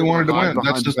 That's why he wanted to win.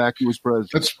 That's the fact he was president.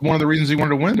 That's one of the reasons he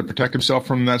wanted to win, to protect himself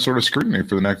from that sort of scrutiny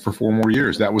for 4 more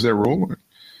years. That was their role.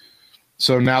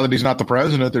 So now that he's not the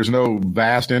president, there's no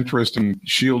vast interest in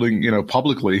shielding,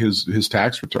 publicly his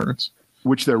tax returns.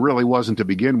 Which there really wasn't to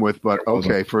begin with, but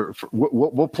okay,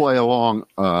 we'll play along,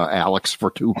 Alex,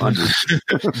 for 200.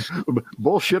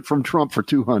 Bullshit from Trump for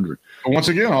 200. But once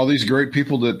again, all these great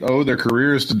people that owe their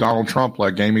careers to Donald Trump,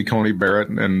 like Amy Coney Barrett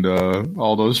and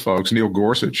all those folks, Neil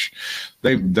Gorsuch,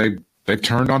 they've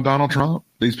turned on Donald Trump.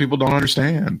 These people don't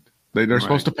understand. They're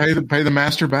supposed to pay the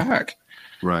master back.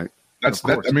 Right. That's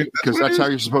Of course, that. I mean, because what it that's how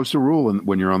is. you're supposed to rule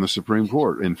when you're on the Supreme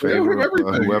Court in favor of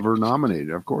everything. whoever nominated.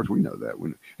 Of course, we know that.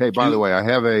 Hey, by the way, I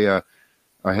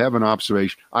have an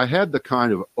observation. I had the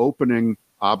kind of opening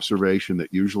observation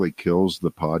that usually kills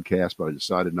the podcast, but I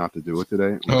decided not to do it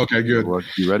today. Okay, good.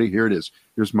 You ready? Here it is.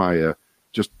 Here's my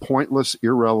just pointless,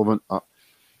 irrelevant.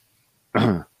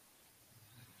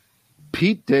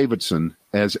 Pete Davidson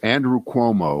as Andrew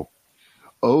Cuomo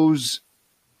owes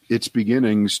its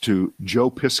beginnings to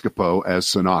Joe Piscopo as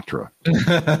Sinatra.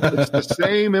 It's the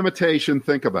same imitation.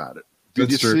 Think about it.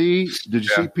 Did you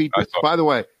see Pete? By the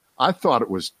way, I thought it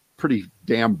was pretty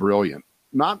damn brilliant.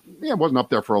 It wasn't up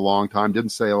there for a long time,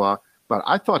 didn't say a lot, but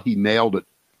I thought he nailed it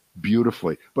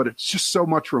beautifully. But it's just so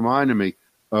much reminded me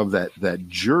of that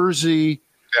Jersey,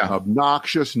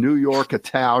 obnoxious New York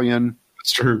Italian.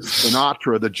 That's true.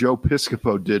 Sinatra that Joe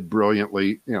Piscopo did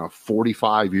brilliantly,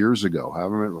 45 years ago,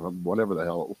 whatever the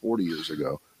hell, 40 years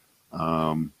ago.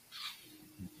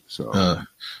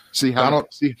 See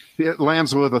it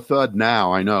lands with a thud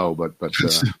now. I know, but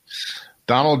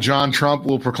Donald John Trump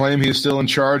will proclaim he is still in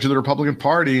charge of the Republican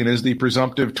Party and is the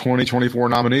presumptive 2024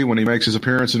 nominee when he makes his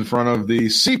appearance in front of the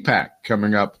CPAC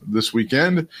coming up this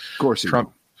weekend. Of course,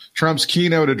 Trump's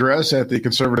keynote address at the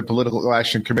Conservative Political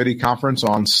Action Committee conference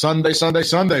on Sunday,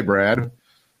 Brad.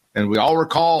 And we all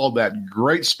recall that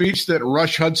great speech that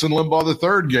Rush Hudson Limbaugh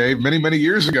III gave many, many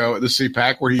years ago at the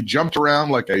CPAC where he jumped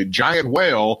around like a giant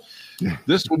whale.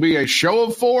 This will be a show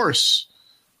of force.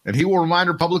 And he will remind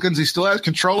Republicans he still has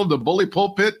control of the bully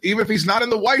pulpit, even if he's not in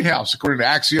the White House, according to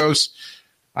Axios.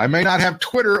 I may not have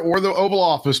Twitter or the Oval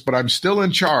Office, but I'm still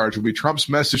in charge, will be Trump's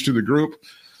message to the group.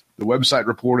 The website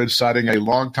reported, citing a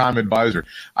longtime advisor.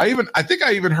 I think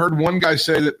I even heard one guy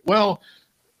say that, well,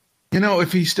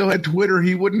 if he still had Twitter,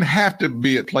 he wouldn't have to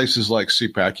be at places like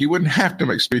CPAC. He wouldn't have to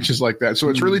make speeches like that. So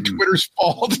it's really Twitter's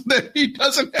fault that he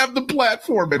doesn't have the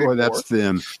platform anymore. Boy, that's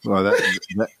thin. Well,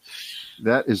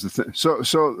 that is the thing. So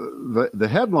the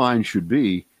headline should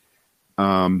be,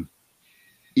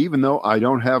 even though I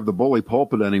don't have the bully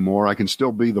pulpit anymore, I can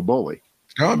still be the bully.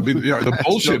 Oh, the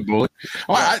bullshit bully.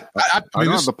 I don't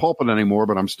have the pulpit anymore,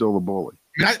 but I'm still the bully.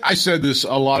 I said this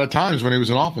a lot of times when he was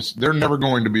in office. They're never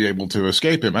going to be able to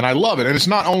escape him. And I love it. And it's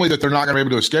not only that they're not going to be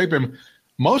able to escape him.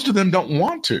 Most of them don't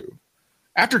want to.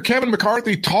 After Kevin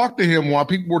McCarthy talked to him while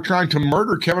people were trying to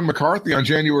murder Kevin McCarthy on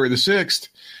January the 6th,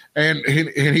 and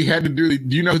he had to do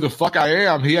you know who the fuck I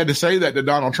am? He had to say that to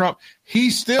Donald Trump. He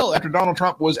still, after Donald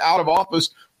Trump was out of office,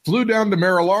 flew down to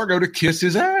Mar-a-Lago to kiss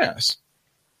his ass.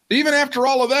 Even after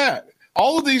all of that,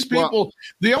 all of these people,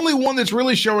 the only one that's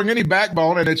really showing any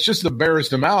backbone, and it's just the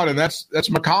barest amount, and that's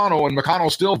McConnell, and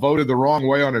McConnell still voted the wrong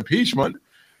way on impeachment.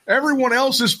 Everyone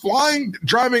else is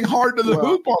driving hard to the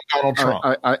hoop on Donald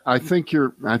Trump. I think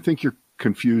you're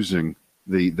confusing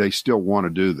they still want to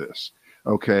do this.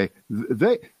 Okay,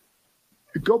 they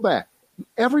go back.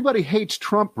 Everybody hates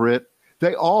Trump, Britt.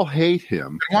 They all hate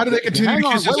him. And why do they continue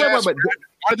to kiss his ass?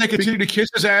 Why do they continue to kiss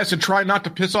his ass and try not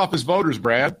to piss off his voters,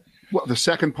 Brad? Well, the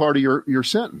second part of your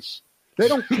sentence. They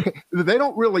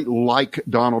don't really like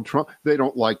Donald Trump. They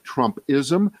don't like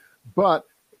Trumpism. But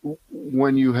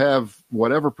when you have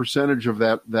whatever percentage of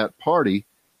that party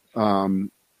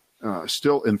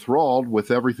still enthralled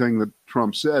with everything that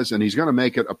Trump says, and he's going to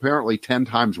make it apparently 10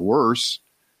 times worse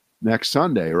next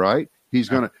Sunday, right? He's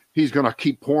going to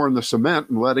keep pouring the cement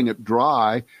and letting it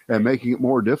dry and making it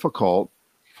more difficult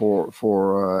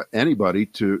for anybody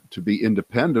to be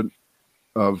independent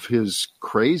of his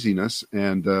craziness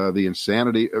and the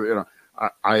insanity.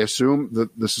 I assume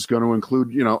that this is going to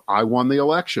include, I won the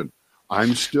election.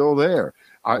 I'm still there.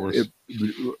 I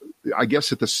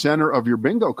guess at the center of your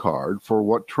bingo card for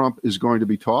what Trump is going to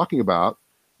be talking about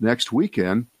next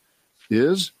weekend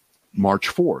is March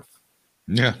 4th.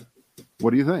 Yeah. What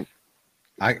do you think?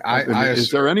 Is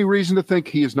there any reason to think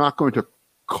he is not going to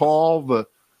call the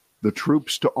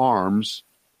troops to arms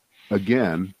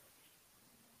again?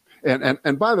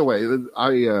 And by the way,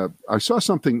 I saw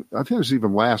something. I think it was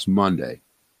even last Monday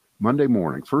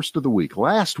morning, first of the week,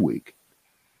 last week,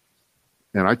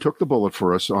 and I took the bullet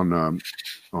for us on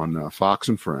Fox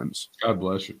and Friends. God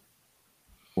bless you.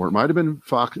 Or it might have been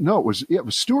Fox. No, it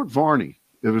was Stuart Varney.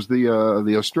 It was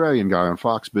the Australian guy on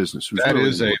Fox Business. That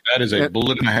is a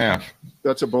bullet and a half.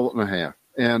 That's a bullet and a half.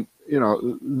 And,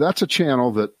 that's a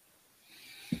channel that,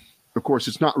 of course,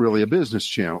 it's not really a business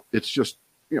channel. It's just,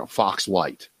 Fox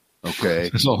Light. Okay.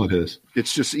 That's all it is.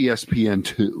 It's just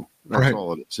ESPN2. That's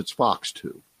all it is. It's Fox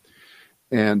 2.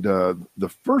 And the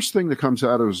first thing that comes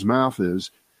out of his mouth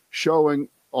is showing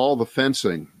all the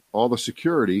fencing, all the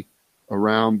security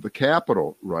around the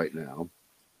Capitol right now.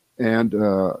 And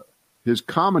his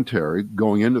commentary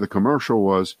going into the commercial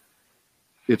was,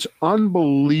 It's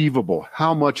unbelievable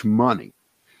how much money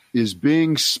is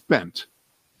being spent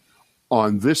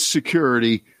on this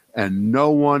security, and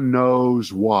no one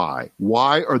knows why.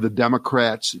 Why are the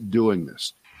Democrats doing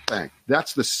this?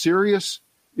 That's the serious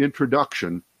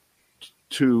introduction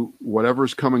to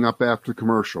whatever's coming up after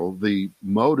commercial. The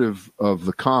motive of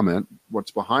the comment,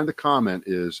 what's behind the comment,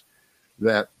 is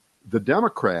that the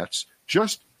Democrats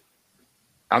just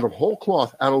out of whole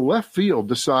cloth, out of left field,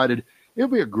 decided it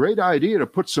would be a great idea to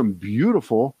put some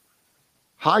beautiful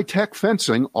high-tech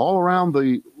fencing all around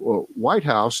the White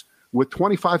House with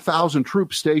 25,000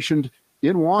 troops stationed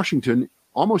in Washington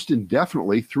almost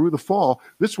indefinitely through the fall.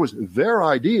 This was their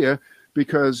idea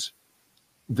because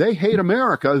they hate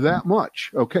America that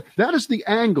much. Okay, that is the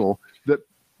angle that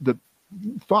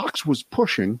Fox was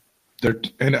pushing. I've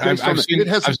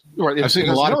seen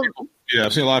a lot of people. Yeah,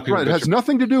 I've seen a lot of people. Right, it has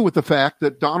nothing to do with the fact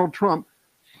that Donald Trump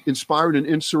inspired an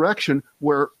insurrection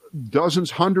where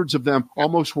dozens, hundreds of them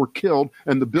almost were killed,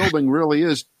 and the building really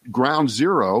is ground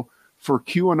zero for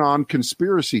QAnon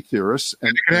conspiracy theorists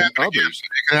and others.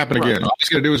 It can happen again. All he's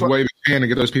going to do is wave his hand and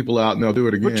get those people out, and they'll do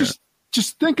it again. But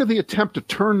just think of the attempt to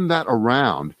turn that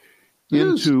around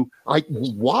into, like,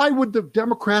 why would the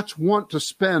Democrats want to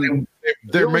spend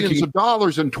billions of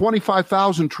dollars and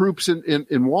 25,000 troops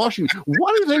in Washington?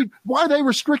 Why are they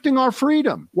restricting our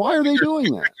freedom? Why are they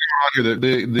doing that?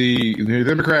 The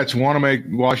Democrats want to make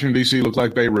Washington, D.C. look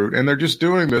like Beirut, and they're just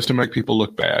doing this to make people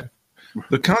look bad.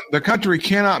 The country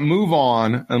cannot move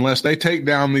on unless they take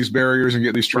down these barriers and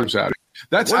get these troops out.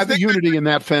 That's the unity in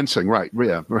that fencing, right?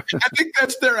 Yeah, I think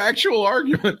that's their actual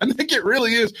argument. I think it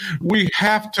really is. We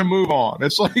have to move on.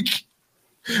 It's like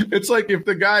if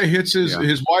the guy hits his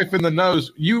wife in the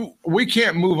nose, we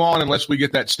can't move on unless we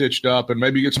get that stitched up and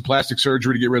maybe get some plastic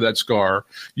surgery to get rid of that scar.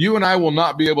 You and I will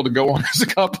not be able to go on as a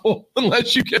couple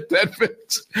unless you get that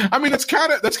fixed. I mean, that's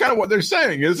kind of what they're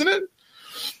saying, isn't it?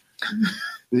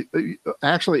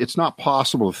 Actually, it's not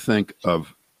possible to think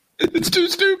of. It's too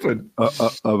stupid.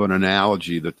 Of an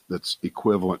analogy that's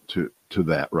equivalent to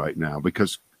that right now,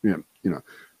 because you know,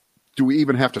 do we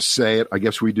even have to say it? I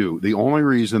guess we do. The only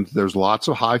reason there's lots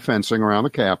of high fencing around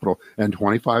the Capitol and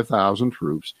 25,000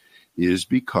 troops is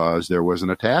because there was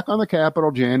an attack on the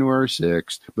Capitol January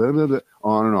 6th, blah, blah, blah,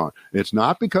 on and on. It's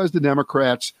not because the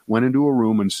Democrats went into a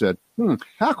room and said,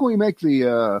 how can we make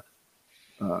the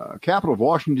capital of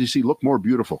Washington, D.C. look more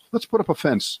beautiful? Let's put up a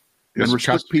fence and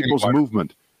restrict people's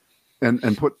movement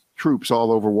and put troops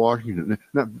all over Washington.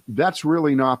 Now, that's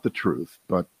really not the truth,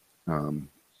 but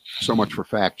so much for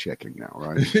fact checking now,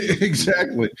 right?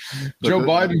 Exactly. Joe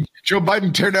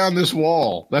Biden, tear down this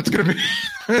wall. That's gonna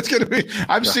be.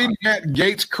 I've seen Matt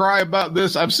Gaetz cry about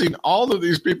this. I've seen all of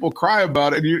these people cry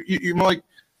about it. And you're like,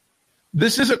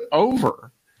 this isn't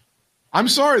over. I'm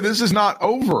sorry, this is not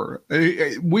over.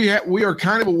 We are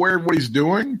kind of aware of what he's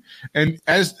doing, and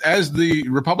as the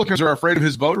Republicans are afraid of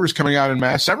his voters coming out in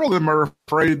mass, several of them are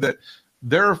afraid that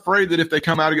if they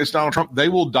come out against Donald Trump, they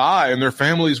will die and their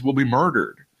families will be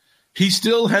murdered. He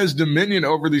still has dominion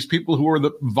over these people who are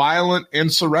the violent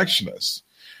insurrectionists,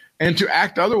 and to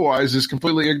act otherwise is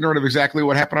completely ignorant of exactly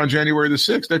what happened on January the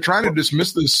 6th. They're trying to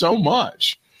dismiss this so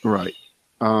much, right?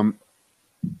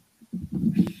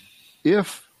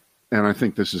 And I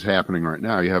think this is happening right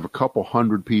now. You have a couple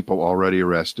hundred people already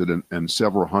arrested and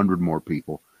several hundred more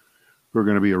people who are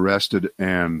going to be arrested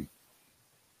and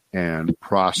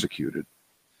prosecuted.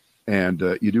 And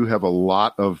you do have a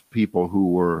lot of people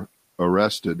who were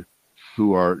arrested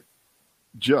who are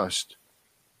just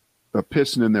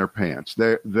pissing in their pants.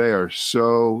 They are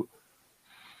so,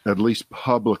 at least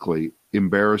publicly,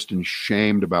 embarrassed and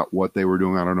shamed about what they were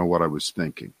doing. I don't know what I was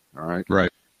thinking. All right.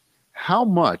 Right. How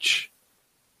much?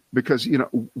 Because,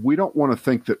 we don't want to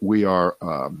think that we are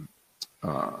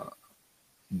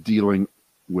dealing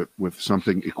with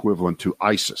something equivalent to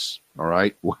ISIS, all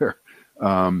right, where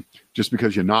just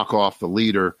because you knock off the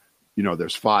leader,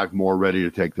 there's 5 more ready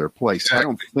to take their place. Exactly. I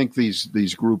don't think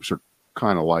these groups are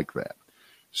kind of like that.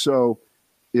 So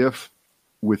if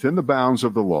within the bounds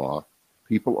of the law,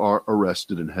 people are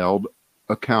arrested and held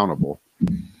accountable,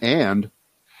 and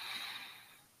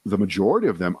the majority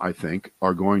of them, I think,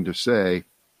 are going to say,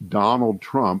 Donald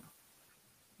Trump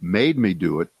made me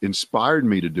do it, inspired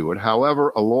me to do it.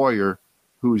 However, a lawyer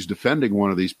who is defending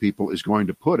one of these people is going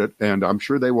to put it, and I'm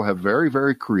sure they will have very,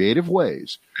 very creative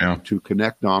ways to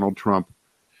connect Donald Trump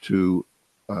to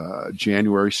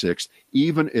January 6th,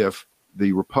 even if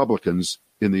the Republicans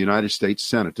in the United States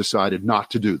Senate decided not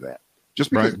to do that.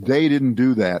 Just because they didn't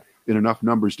do that in enough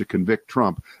numbers to convict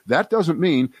Trump, that doesn't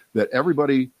mean that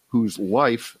everybody whose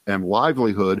life and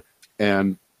livelihood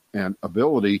and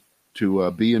ability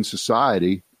to be in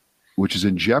society which is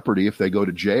in jeopardy if they go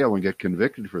to jail and get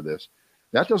convicted for this,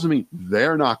 that doesn't mean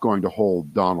they're not going to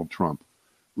hold Donald Trump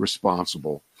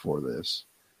responsible for this.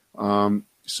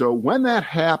 So when that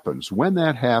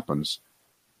happens,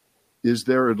 is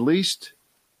there at least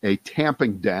a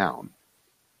tamping down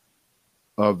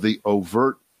of the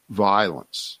overt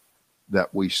violence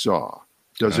that we saw?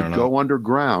 Does it go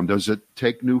underground? Does it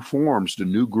take new forms? Do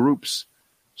new groups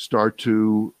start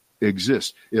to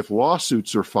exist? If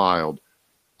lawsuits are filed,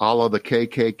 a la the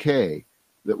KKK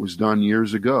that was done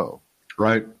years ago,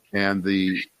 right? And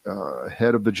the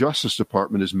head of the Justice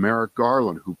Department is Merrick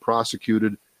Garland, who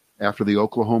prosecuted after the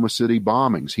Oklahoma City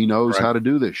bombings. He knows how to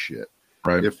do this shit.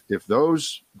 Right. If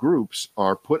those groups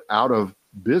are put out of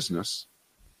business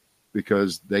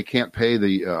because they can't pay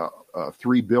the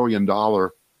 $3 billion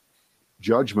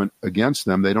judgment against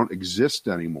them, they don't exist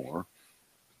anymore,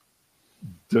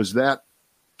 does that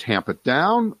tamp it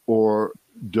down or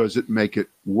does it make it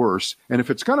worse? And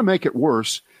if it's going to make it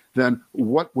worse, then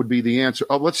what would be the answer?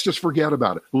 Oh, let's just forget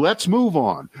about it. Let's move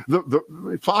on.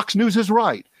 The Fox News is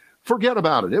right. Forget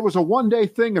about it. It was a one-day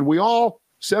thing, and we all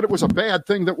said it was a bad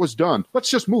thing that was done. Let's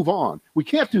just move on. We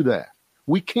can't do that.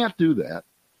 We can't do that.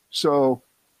 So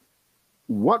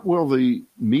what will the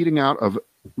meeting out of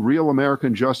real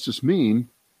American justice mean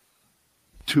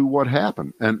to what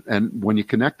happened? And when you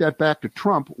connect that back to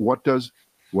Trump, what does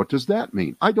that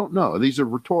mean? I don't know. These are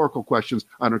rhetorical questions.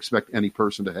 I don't expect any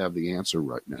person to have the answer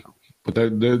right now. But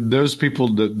those people,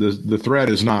 the threat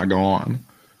is not gone.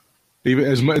 Even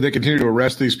as they continue to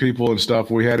arrest these people and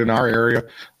stuff, we had in our area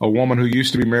a woman who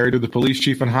used to be married to the police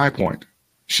chief in High Point.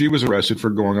 She was arrested for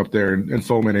going up there and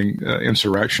fomenting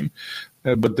insurrection.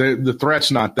 But the threat's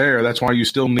not there. That's why you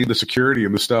still need the security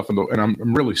and the stuff. And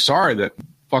I'm really sorry that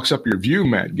fucks up your view,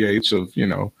 Matt Gaetz, of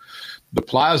the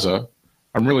plaza.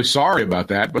 I'm really sorry about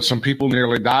that, but some people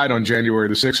nearly died on January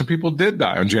the 6th. Some people did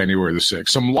die on January the 6th.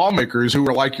 Some lawmakers who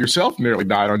were like yourself nearly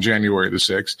died on January the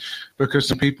 6th because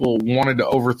some people wanted to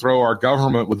overthrow our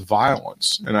government with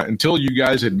violence. And until you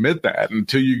guys admit that,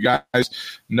 until you guys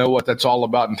know what that's all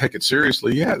about and take it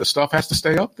seriously, the stuff has to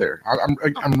stay up there.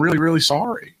 I'm really, really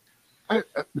sorry.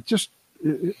 Just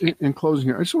in closing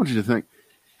here, I just want you to think,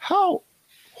 how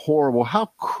horrible, how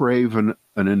craven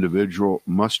an individual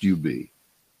must you be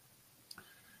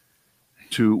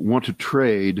to want to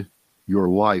trade your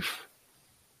life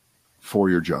for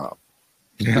your job?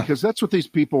 Because that's what these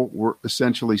people were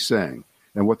essentially saying,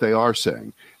 and what they are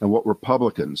saying, and what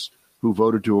Republicans who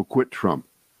voted to acquit Trump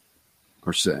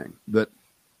are saying, that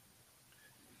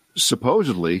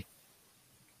supposedly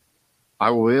I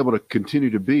will be able to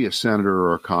continue to be a senator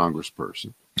or a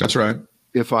congressperson. That's right.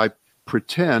 If I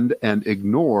pretend and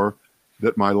ignore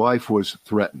that my life was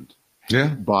threatened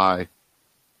by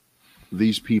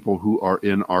these people who are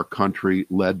in our country,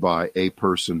 led by a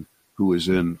person who is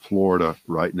in Florida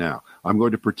right now. I'm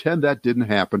going to pretend that didn't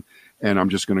happen, and I'm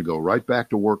just going to go right back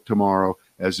to work tomorrow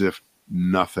as if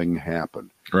nothing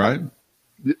happened. Right.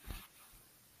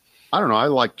 I don't know. I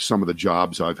liked some of the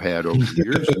jobs I've had over the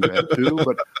years. You had too,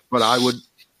 but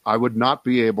I would not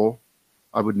be able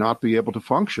to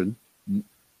function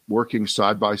working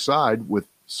side by side with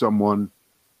someone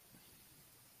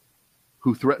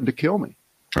who threatened to kill me.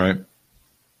 Right.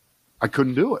 I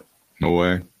couldn't do it. No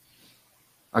way.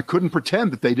 I couldn't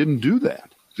pretend that they didn't do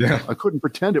that. Yeah. I couldn't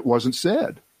pretend it wasn't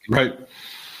said. Right.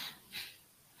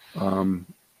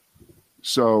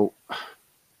 So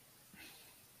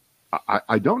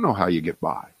I don't know how you get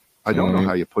by. I don't know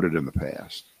how you put it in the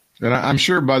past. And I'm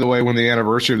sure, by the way, when the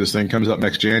anniversary of this thing comes up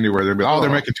next January, they'll be,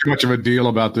 they're making too much of a deal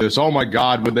about this. Oh, my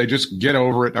God, would they just get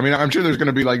over it? I mean, I'm sure there's going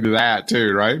to be like that,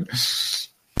 too, right?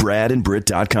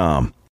 BradandBritt.com.